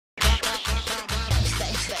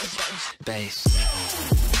bass.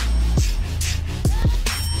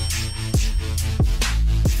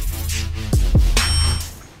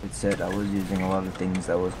 It said I was using a lot of things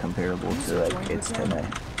that was comparable to like it's 10A.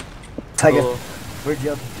 Tiger, we're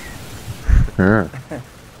joking. Huh.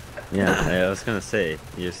 Yeah, I was gonna say,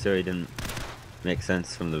 your story didn't make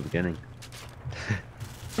sense from the beginning.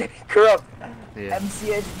 Corrupt. Yeah.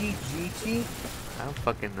 MCSG GT. I don't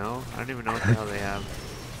fucking know. I don't even know what the hell they have.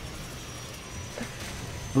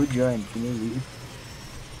 Who joined? Can you leave?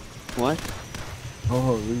 What?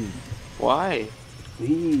 Oh, leave. Why?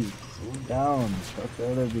 Leave. Move down. Talk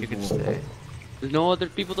to other people. You can stay. There's no other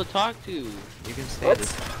people to talk to. You can stay. What?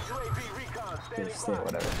 Just... Okay, stay,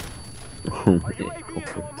 whatever. Oh my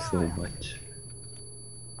god, so much.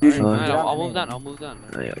 Alright, I'll move down. I'll move down.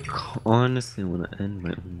 I honestly want to end my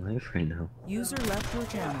own life right now. User left your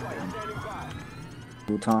channel.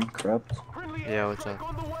 Bhutan, corrupt. Yeah, what's up?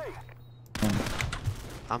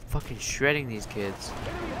 I'm fucking shredding these kids.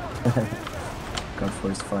 God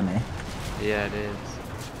Force fun, eh? Yeah, it is.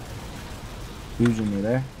 Fusion, you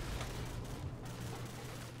there?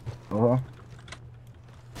 Oh.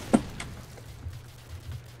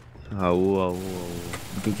 Oh, whoa.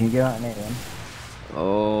 Okay, can you get on it then?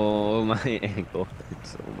 Oh, my ankle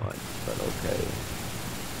hurts so much, but okay.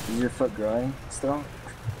 Is your foot growing still?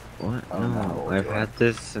 What? Oh, No, I've had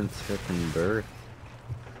this since freaking birth.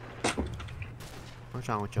 What's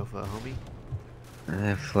wrong with your foot, homie? I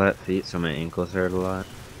have flat feet, so my ankles hurt a lot.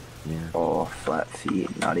 Yeah. Oh, flat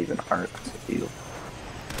feet, not even arced. Ew.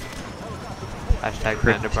 Hashtag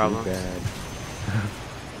panda problems. Bad.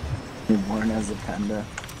 You're born as a panda.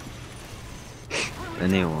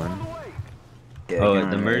 Anyone? Yeah, Oh, you can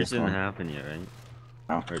the merge raise didn't one. happen yet, right?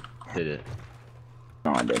 No. Or did it?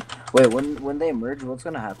 No, I did. Wait, when they merge, what's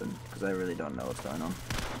gonna happen? Because I really don't know what's going on.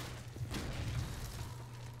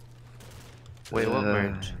 Wait, what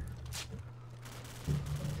merge?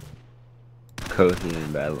 Kohi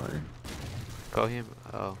and Badline. Go him.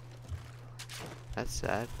 Oh. That's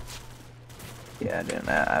sad. Yeah, I didn't.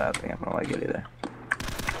 I don't think I'm gonna like it either.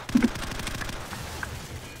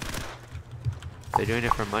 They're doing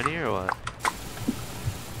it for money or what?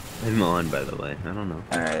 I'm on, by the way. I don't know.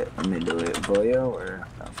 Alright, let me do it. Boyo or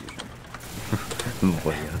no, Fusion?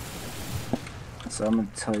 Boy, yeah. So I'm gonna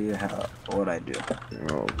tell you what I do.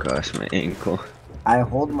 Oh gosh, my ankle. I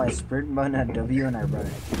hold my sprint button at W and I run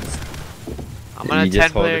it. I'm on a You just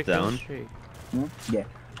 10 hold player it down? kill streak. Yeah.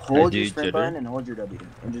 Hold do your you sprint jitter? button and hold your W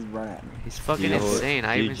and just run at me. He's fucking You hold- insane.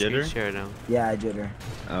 I do you even screen jitter? shared him. Yeah, I jitter.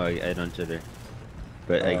 Oh, I don't jitter.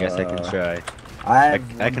 But I guess I can try. I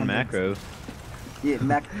I can macro. Yeah,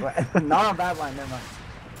 not on that line, never mind.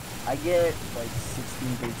 I get like 16,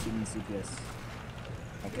 13 CPS.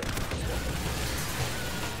 Okay.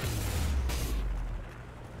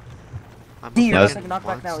 I'm D, a you're fucking not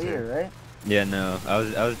knockback now monster. either, right? Yeah, no. I was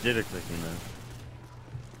jitter clicking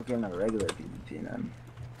though. Okay, I'm not regular PvP then.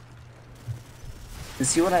 You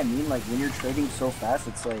see what I mean? Like when you're trading so fast,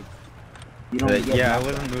 it's like you don't get Yeah, I knocked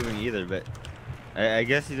wasn't back. moving either, but I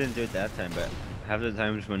guess you didn't do it that time, but half the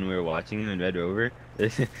times when we were watching in Red Rover,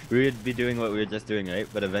 we would be doing what we were just doing, right?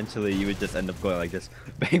 But eventually you would just end up going like this.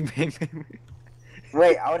 Bang, bang, bang.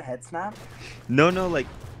 Wait, I would head snap? No, like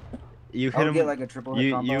you I hit would them. get like a triple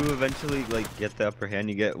hit combo. You eventually like get the upper hand.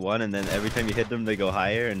 You get one, and then every time you hit them, they go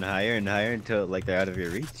higher and higher and higher until like they're out of your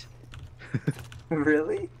reach.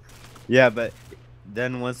 Really? Yeah, but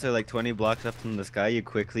then once they're like 20 blocks up from the sky, you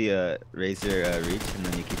quickly raise your reach, and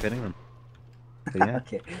then you keep hitting them. So, yeah.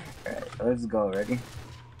 Okay. Alright, let's go. Ready?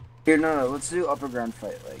 Here, no, let's do upper ground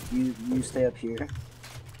fight. Like you stay up here.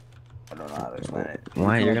 I don't know how to explain it.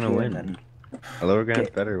 Why? You You're come gonna up here win. and then- A lower ground's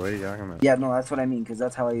Okay. better. What are you talking about? Yeah, no, that's what I mean, because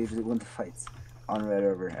that's how I usually win the fights on Red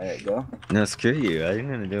Rover. Alright, go. No, screw you. I'm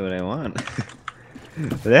gonna do what I want.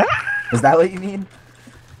 Yeah. Is that what you mean?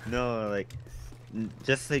 No, like,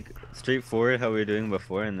 just like straightforward how we were doing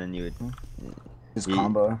before, and then you would. Just You-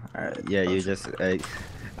 combo. Alright. Yeah, you just I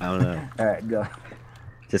don't know. Alright, go.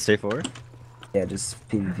 Just straightforward. Yeah, just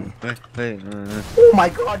PvP. Wait. Oh my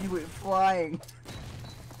god, you went flying!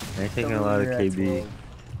 I'm taking Tell a me lot of you're at KB. 12.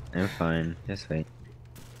 I'm fine. Just wait.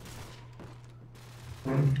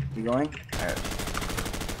 You going? Alright.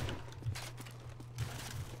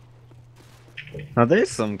 Oh, there's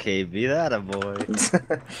some KB. That a boy.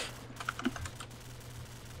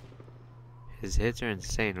 His hits are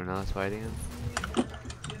insane when I was fighting him.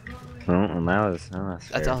 Oh, well, that was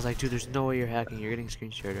That's I was like, dude, there's no way you're hacking. You're getting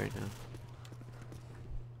screen shared right now.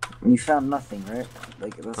 You found nothing, right?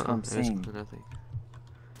 Like, that's what I'm there's saying. nothing.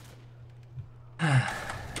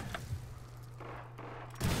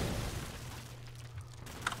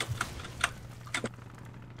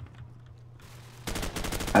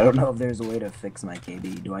 I don't know if there's a way to fix my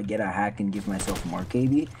KB. Do I get a hack and give myself more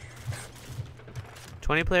KB?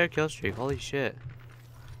 20-player kill streak. Holy shit.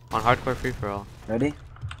 On hardcore free for all. Ready?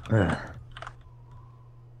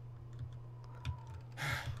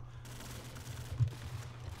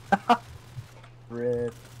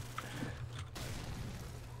 Rip.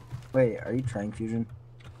 Wait, are you trying fusion?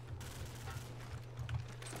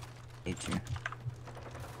 Hate you.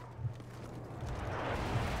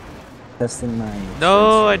 Testing my.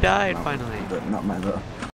 No, I died finally. But not my low.